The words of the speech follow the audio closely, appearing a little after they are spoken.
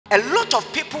A lot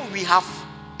of people, we have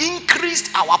increased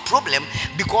our problem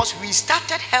because we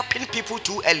started helping people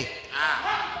too early.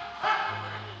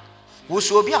 We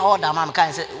should be all the man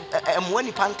can say, I'm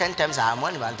 10 times, I'm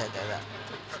 10 times.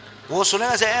 We should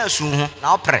never say,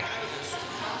 now pray.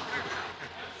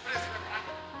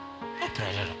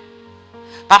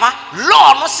 Papa,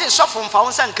 Lord, no say so from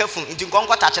found and careful into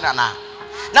Gongo Tachana.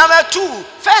 Number 2,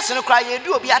 first in the cry, you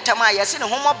do be at a my yes in a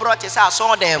home brought his house,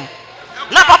 saw them.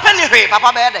 Now, Papa, anyway,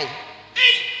 Papa Bede.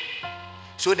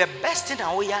 So the best thing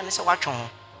I will is a watch on.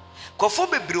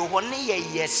 Kofobe brew one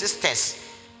year sisters.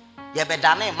 Ye be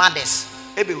dane mothers.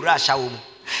 Ebe rusha wom.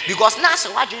 Because now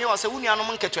so what you say we no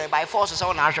monke by force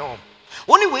so na hwe.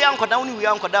 Only we ankoda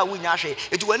we nya hwe.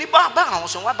 It when ba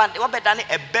house so what be dane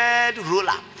a bed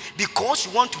roller. Because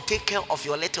you want to take care of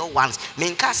your little ones.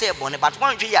 Menka say bone but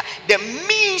one year the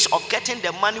means of getting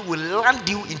the money will land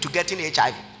you into getting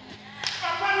HIV.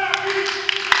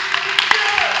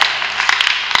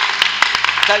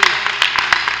 Tell you.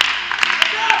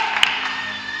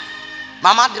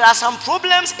 Mama, there are some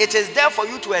problems. It is there for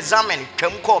you to examine.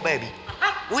 Come call baby.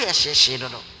 We are she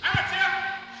no.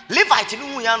 Levite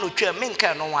no no twa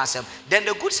menka no wasem. Then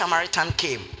the good Samaritan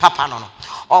came. Papa no.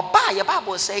 Oba your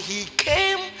Bible say he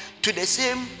came to the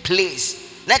same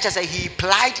place. Let us say he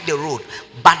plied the road,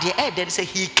 but the air then say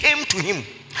he came to him.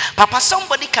 Papa,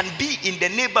 somebody can be in the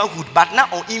neighborhood but now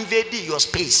invading your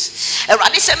space. I'll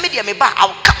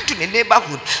come to the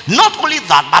neighborhood. Not only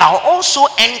that, but I'll also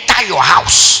enter your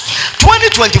house.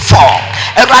 2024.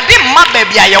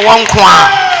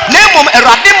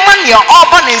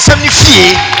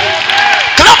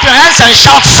 Clap your hands and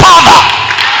shout, Father,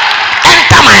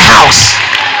 enter my house.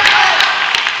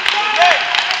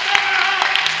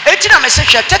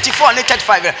 34 and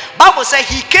 35. Bible says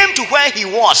he came to where he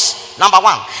was. Number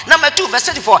 1. Number 2, verse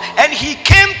 34. And he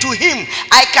came to him.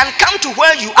 I can come to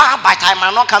where you are, but I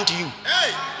might not come to you.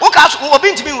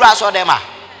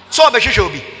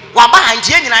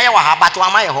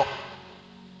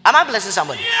 Am I blessing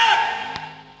somebody?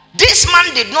 This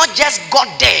man did not just got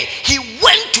there. He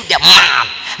went to the man.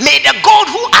 May the God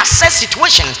who assess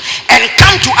situations and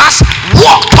come to us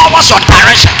walk towards your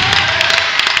direction.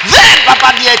 Then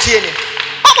Papa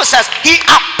Bible says he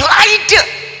applied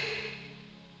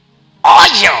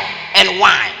oil and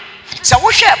wine. So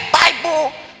we share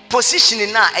Bible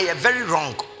positioning now is very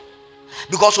wrong.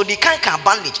 Because we can't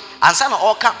bandage and some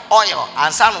oil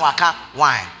and some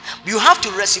wine. You have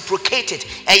to reciprocate it.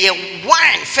 A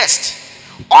wine first,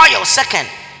 oil second,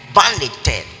 bandage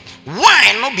third.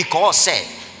 Wine no because say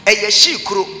a she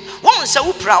crew. One say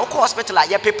upra hospital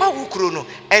ya paper ukro no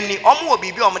eni omo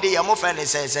bibi omo de yamo friend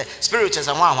say spirituals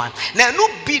and one na no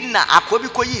bi na akwa bi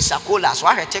koyi sakola so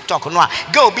ahwe TikTok no a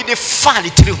girl bi de fan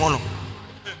tiri ho no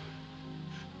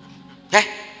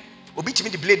obi timi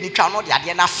de blade ni twa no de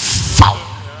ade na foul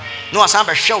no asan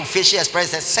be show facial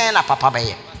expression say na papa be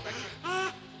ye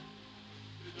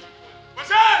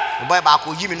boy ba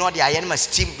ko yimi no de aye na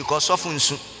steam because of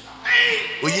nsu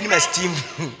oyi ni ma steam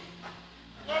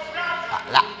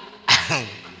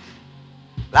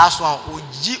last one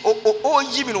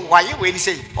you mean why you when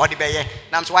say or the beye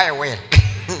nam so why well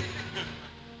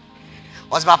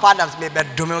was papa nam me be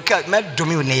domi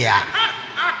ne ya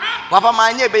papa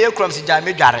ma nya beye krom si ja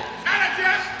me dware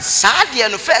saa de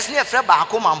no first ne frɛ ba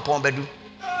ko mampon badu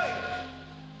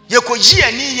ye ko ji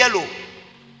ani yellow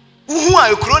uhu a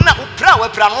ekro na upra wa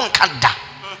pra no nka da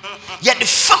yet the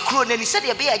fakro and he said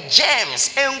there be a gems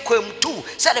enkwem 2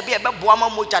 said there be a boama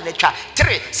moja netwa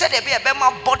 3 said there be a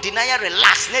my body na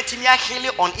relax let me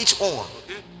heal on its own.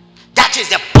 That is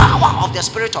the power of the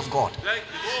Spirit of God.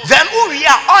 Then we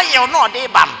are oil no dey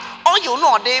bam oil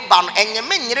no dey bam enye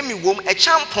menyere mi wom e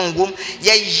champon wom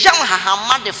ye yam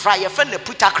hahama de fry ye fe na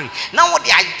putakri na wo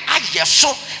de aye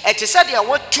so e te said there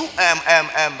what 2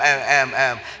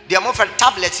 the amount of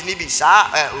tablets ni bi sa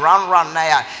round na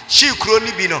ya she kro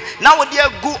ni bi no na wo de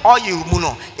agu oil mu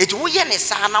no it wo ye ne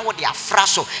sa na wo de afra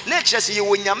so na kire se ye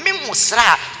wo nyame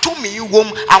musra to mi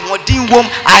wom awodin wom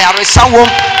ayaresa wom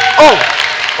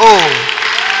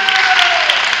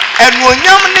and wo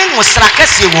nyam ne musra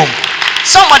kase wom.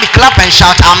 Somebody clap and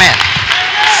shout amen.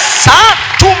 Sa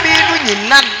to me no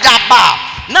nyina daba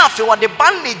na fe wo de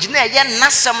bandage na ye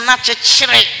nasem na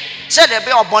chechire said there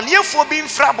be obonefo bi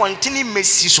mfra bontini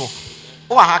mesi so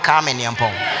wo ha ka amen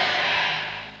yempon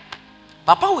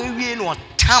papa we wie no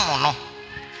tam no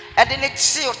e de ne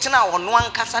tse otena wo no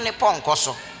ankasa ne ponko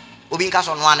so obi nka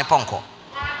so no ane ponko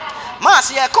ma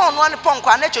se ye kon no ane ponko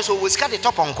anache so wo sika de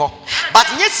toponko but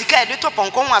nye sika e de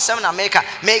toponko ho asem na meka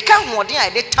hoden a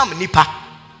de tam nipa.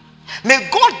 May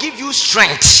God give you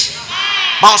strength.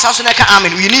 Bounce out so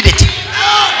amen. We need it.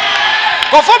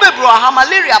 Conforme bro, ha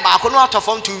malaria back no out of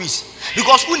 2 weeks.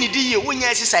 Because when you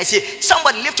exercise, say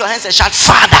somebody lift your hands and shout,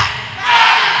 Father,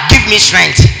 give me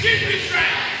strength. Give me strength.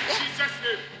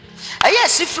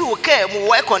 Yes, if you okay,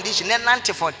 more condition then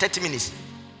 90 for 30 minutes.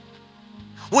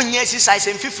 When you exercise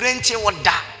and 50 what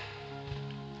da.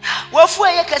 Well, for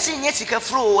you can see yes, you can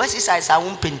flow exercise. I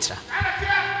won't pinch.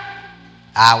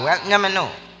 Well, never know.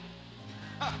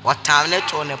 What time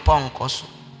let on a ponkoso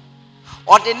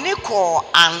or the nickel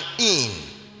and in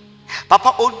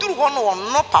Papa Odu one or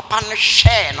no papa no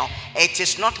share no, it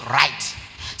is not right.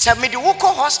 So me the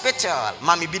Woko hospital,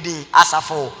 Mammy bidding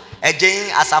asafo, a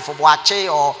jane asafo wache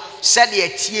or said ye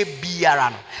tea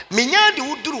biaran. Minya the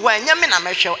Udu when Yamina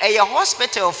Mesho, a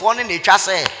hospital for one in the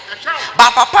chasse.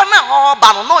 But papa na all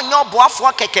but no your boy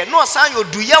for keke, no son you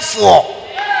do ye for.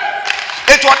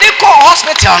 It was they call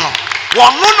hospital no.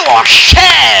 One or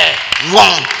share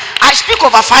one. I speak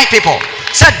over 5 people.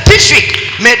 Said this week,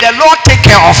 may the Lord take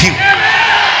care of you.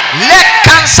 Let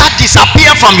cancer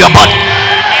disappear from your body.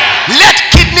 Let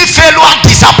kidney failure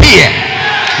disappear.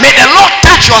 May the Lord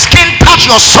touch your skin,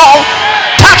 touch your soul,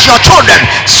 touch your children.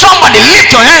 Somebody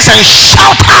lift your hands and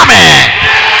shout amen.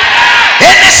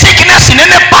 Any sickness in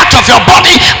any part of your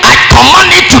body, I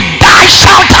command it to die.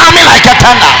 Shout amen like a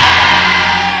thunder.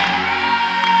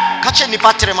 Catch any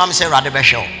pattern, Mom say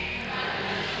Radebesho.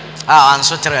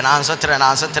 Answer train.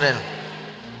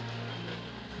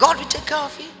 God will take care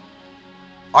of you.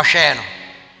 Osheno.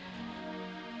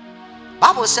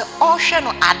 Bible says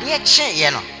Osheno adie chen ye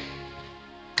no.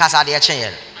 Kasa adie chen ye.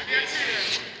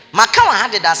 Maka wa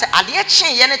hade da say adie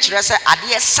chen ye ne kire say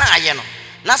adie san ye no.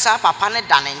 Na sa papa ne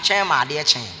da ne nchen ma adie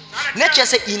chen. Ne kire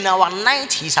say in our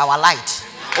night he is our light.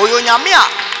 Oyo nyame a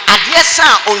adie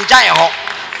san onja ye ho.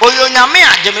 Oyo nyame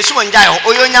a jemesu onja ye ho.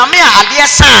 Oyo nyame a adie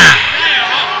san.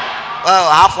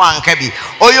 Oh, half one kabi.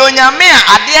 Oyo nyame a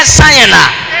adie san ye na.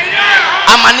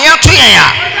 Amane ato yen a.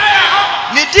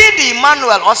 Ni di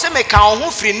Emmanuel o se me ka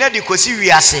ho firi na di kosi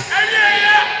wiase.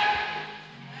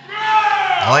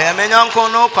 Oya me nyanko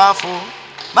no kwafo.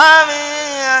 Mami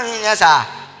yasa.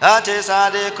 Ate sa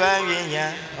de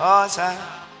kwanya. Osa.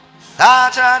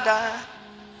 Satrada.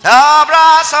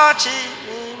 Tabra sochi.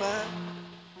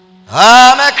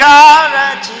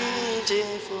 Amekara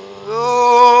chichifu.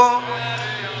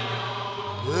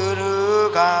 Guru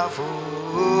kafu.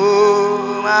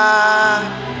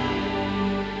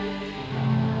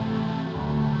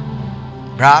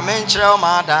 Brahmin chro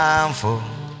madam fo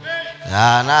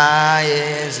Nana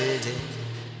yezide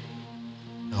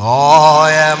Oh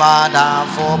ye madam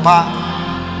fo pa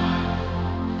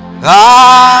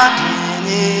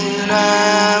Gadini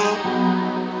remu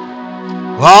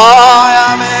Oh ya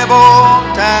me bo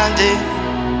tandi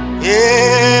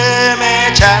Ye me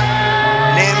cha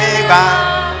Ni me ga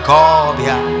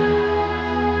kobia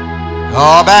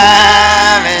Oh,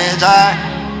 baby,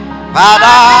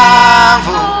 madam,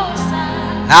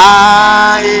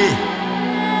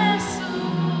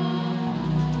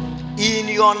 in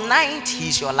your night,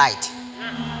 he's your light.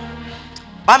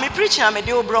 But me preaching, I'm a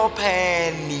deal bro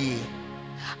penny.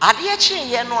 I dear chin,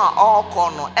 ye know, all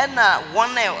corner, and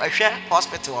one nail a share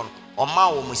hospital or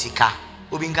Mao Musica,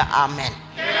 Ubinga, amen.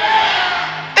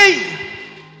 Hey,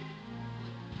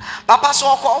 Papa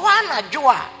so call one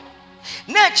joa.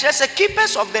 Nature the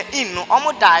keepers of the inn,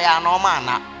 omo dia no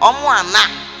mana, omo ana,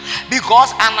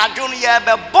 because anadwon ye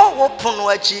be bo open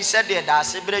wachi said the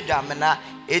dasebre dwamena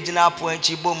ejina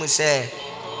poanchi bomu say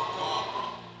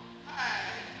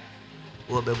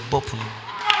wo be bopun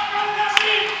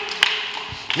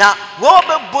na wo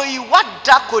be boyi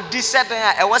wada kodi said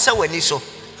e wo se wani so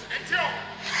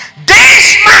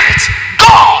this night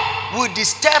God will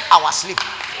disturb our sleep.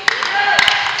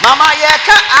 Mama ye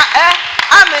ka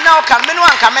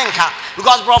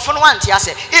because bro for one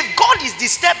say if God is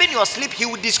disturbing your sleep, he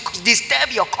will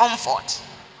disturb your comfort.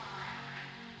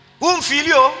 Feel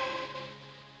you?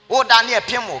 Oh, Daniel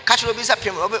Pimo, catch will be a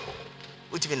Pimo.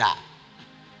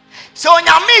 So when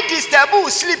you disturb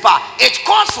sleeper, it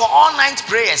calls for all night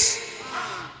prayers.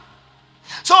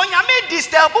 So when you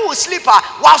disturb sleeper,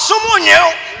 while someone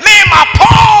you me my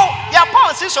paw, your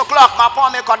paw 6 o'clock, my paw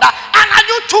me koda, and I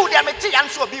do too, they may and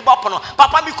so be bopono.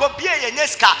 Papa me could be a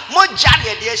neska, more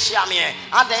jolly dear shammy,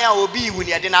 and then I will be when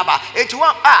you're dinner. It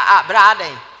won't brother.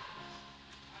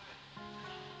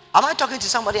 Am I talking to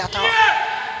somebody at all?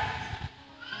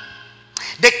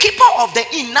 The keeper of the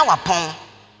inn now upon,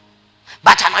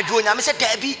 but I'm a junior. I said,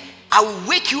 Debbie, I will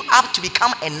wake you up to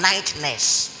become a night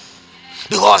nurse.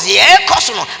 Because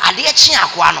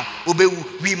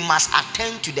we must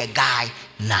attend to the guy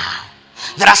now.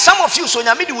 There are some of you, so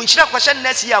question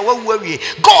next year,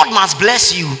 God must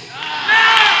bless you.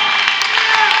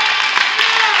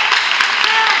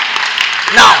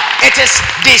 Now, it is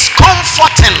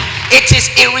discomforting. It is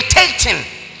irritating.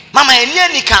 Mama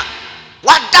enyenika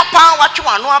wadapa wachu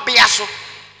anu abiaso.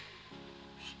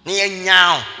 Ni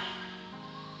nyao.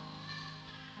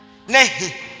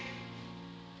 Nehi.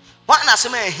 Wana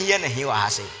sema ehi na ehi wa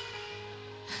hase.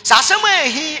 Sa sema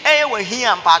ehi wa ehi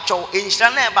ampa cho enhira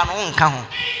na eba no nka ho.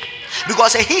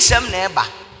 Because ehi sem na eba.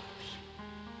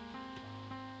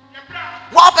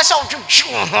 Wa pesa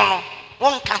otwetwe ho no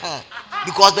wonka ho.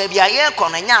 Because baby aye ko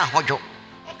na nya hojo.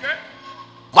 Okay.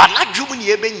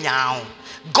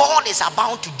 God is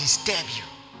about to disturb you.